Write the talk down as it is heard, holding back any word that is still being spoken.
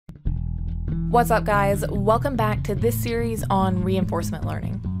What's up, guys? Welcome back to this series on reinforcement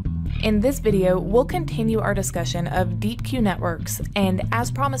learning. In this video, we'll continue our discussion of deep Q networks, and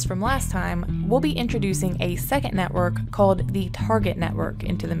as promised from last time, we'll be introducing a second network called the target network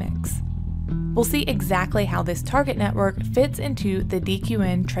into the mix. We'll see exactly how this target network fits into the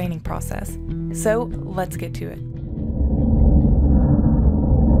DQN training process. So let's get to it.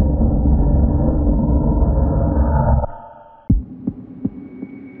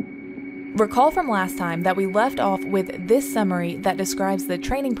 Recall from last time that we left off with this summary that describes the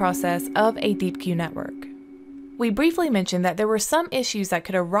training process of a deep Q network. We briefly mentioned that there were some issues that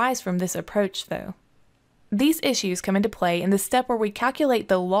could arise from this approach, though. These issues come into play in the step where we calculate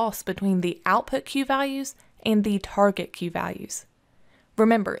the loss between the output Q values and the target Q values.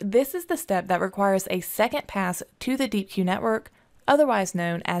 Remember, this is the step that requires a second pass to the deep Q network, otherwise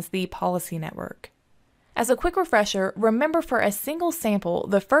known as the policy network. As a quick refresher, remember for a single sample,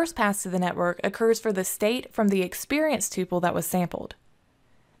 the first pass to the network occurs for the state from the experience tuple that was sampled.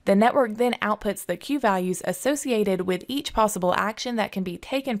 The network then outputs the Q values associated with each possible action that can be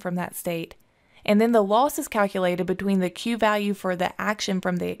taken from that state, and then the loss is calculated between the Q value for the action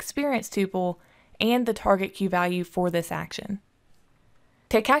from the experience tuple and the target Q value for this action.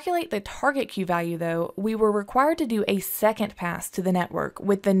 To calculate the target Q value, though, we were required to do a second pass to the network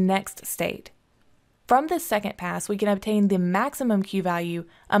with the next state. From this second pass, we can obtain the maximum Q value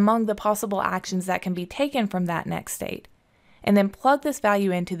among the possible actions that can be taken from that next state, and then plug this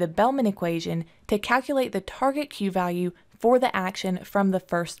value into the Bellman equation to calculate the target Q value for the action from the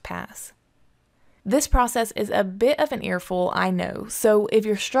first pass. This process is a bit of an earful, I know, so if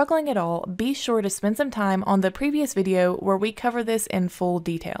you're struggling at all, be sure to spend some time on the previous video where we cover this in full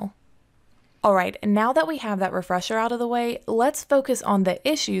detail. Alright, now that we have that refresher out of the way, let's focus on the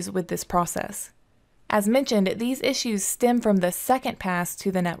issues with this process. As mentioned, these issues stem from the second pass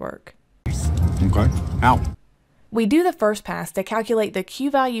to the network. Okay, how? We do the first pass to calculate the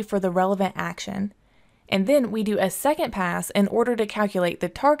Q value for the relevant action, and then we do a second pass in order to calculate the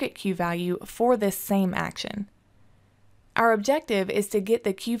target Q value for this same action. Our objective is to get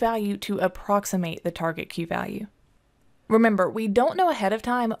the Q value to approximate the target Q value. Remember, we don't know ahead of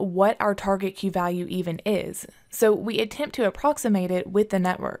time what our target Q value even is, so we attempt to approximate it with the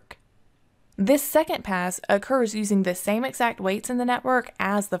network. This second pass occurs using the same exact weights in the network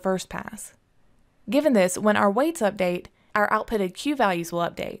as the first pass. Given this, when our weights update, our outputted Q values will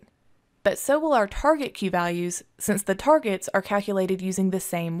update. But so will our target Q values, since the targets are calculated using the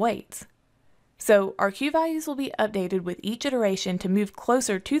same weights. So our Q values will be updated with each iteration to move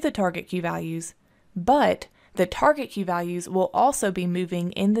closer to the target Q values, but the target Q values will also be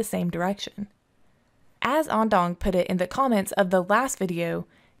moving in the same direction. As Andong put it in the comments of the last video,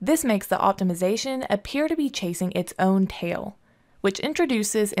 this makes the optimization appear to be chasing its own tail, which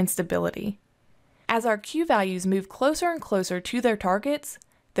introduces instability. As our Q values move closer and closer to their targets,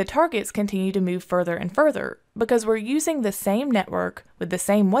 the targets continue to move further and further because we're using the same network with the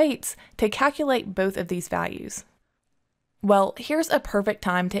same weights to calculate both of these values. Well, here's a perfect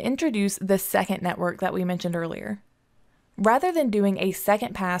time to introduce the second network that we mentioned earlier. Rather than doing a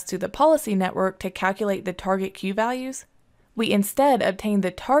second pass to the policy network to calculate the target Q values, we instead obtain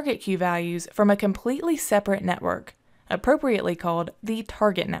the target Q values from a completely separate network, appropriately called the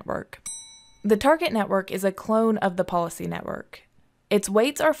target network. The target network is a clone of the policy network. Its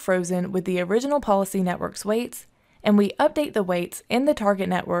weights are frozen with the original policy network's weights, and we update the weights in the target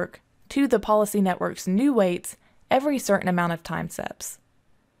network to the policy network's new weights every certain amount of time steps.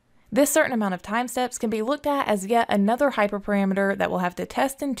 This certain amount of time steps can be looked at as yet another hyperparameter that we'll have to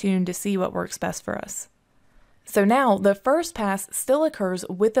test and tune to see what works best for us. So now, the first pass still occurs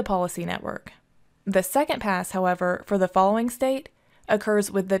with the policy network. The second pass, however, for the following state,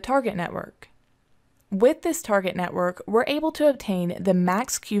 occurs with the target network. With this target network, we're able to obtain the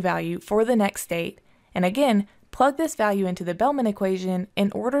max Q value for the next state, and again, plug this value into the Bellman equation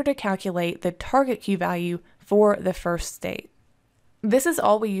in order to calculate the target Q value for the first state. This is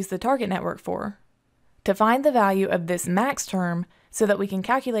all we use the target network for, to find the value of this max term so that we can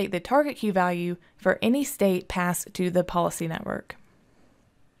calculate the target Q value for any state passed to the policy network.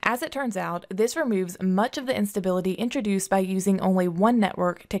 As it turns out, this removes much of the instability introduced by using only one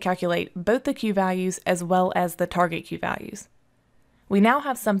network to calculate both the Q values as well as the target Q values. We now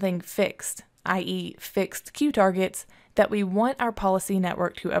have something fixed, i.e. fixed Q targets, that we want our policy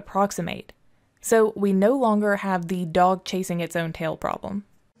network to approximate, so we no longer have the dog chasing its own tail problem.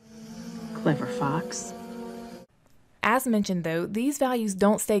 Clever fox. As mentioned though, these values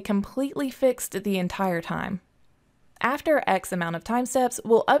don't stay completely fixed the entire time. After X amount of time steps,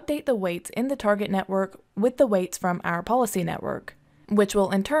 we'll update the weights in the target network with the weights from our policy network, which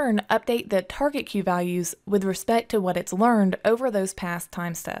will in turn update the target Q values with respect to what it's learned over those past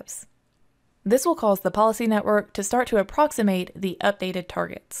time steps. This will cause the policy network to start to approximate the updated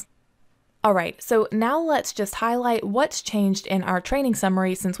targets. Alright, so now let's just highlight what's changed in our training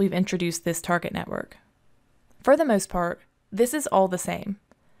summary since we've introduced this target network. For the most part, this is all the same.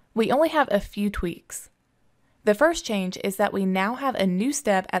 We only have a few tweaks. The first change is that we now have a new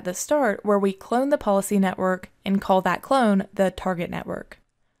step at the start where we clone the policy network and call that clone the target network.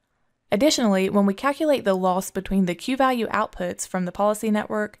 Additionally, when we calculate the loss between the Q value outputs from the policy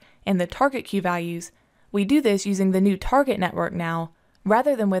network and the target Q values, we do this using the new target network now,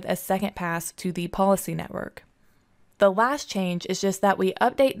 rather than with a second pass to the policy network. The last change is just that we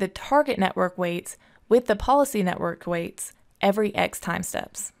update the target network weights with the policy network weights every X time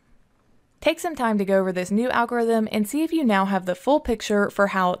steps. Take some time to go over this new algorithm and see if you now have the full picture for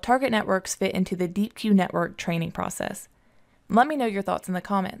how target networks fit into the DeepQ network training process. Let me know your thoughts in the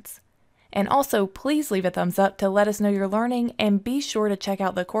comments. And also, please leave a thumbs up to let us know you're learning, and be sure to check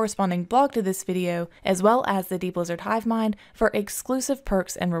out the corresponding blog to this video, as well as the DeepLizard HiveMind for exclusive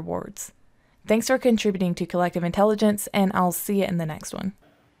perks and rewards. Thanks for contributing to collective intelligence, and I'll see you in the next one.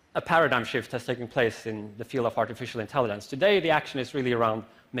 A paradigm shift has taken place in the field of artificial intelligence. Today, the action is really around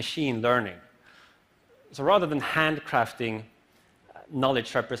machine learning. So rather than handcrafting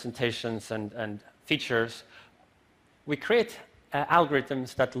knowledge representations and features, we create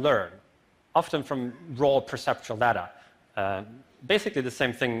algorithms that learn, often from raw perceptual data. Basically the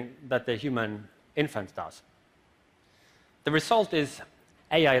same thing that the human infant does. The result is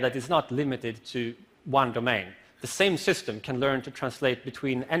AI that is not limited to one domain. The same system can learn to translate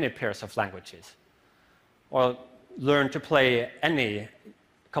between any pairs of languages, or learn to play any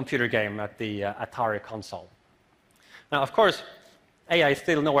computer game at the Atari console. Now, of course, AI is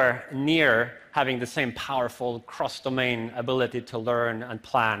still nowhere near having the same powerful cross-domain ability to learn and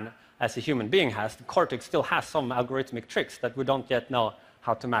plan as a human being has. The cortex still has some algorithmic tricks that we don't yet know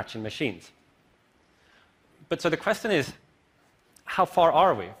how to match in machines. But so the question is, how far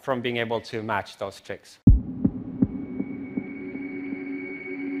are we from being able to match those tricks?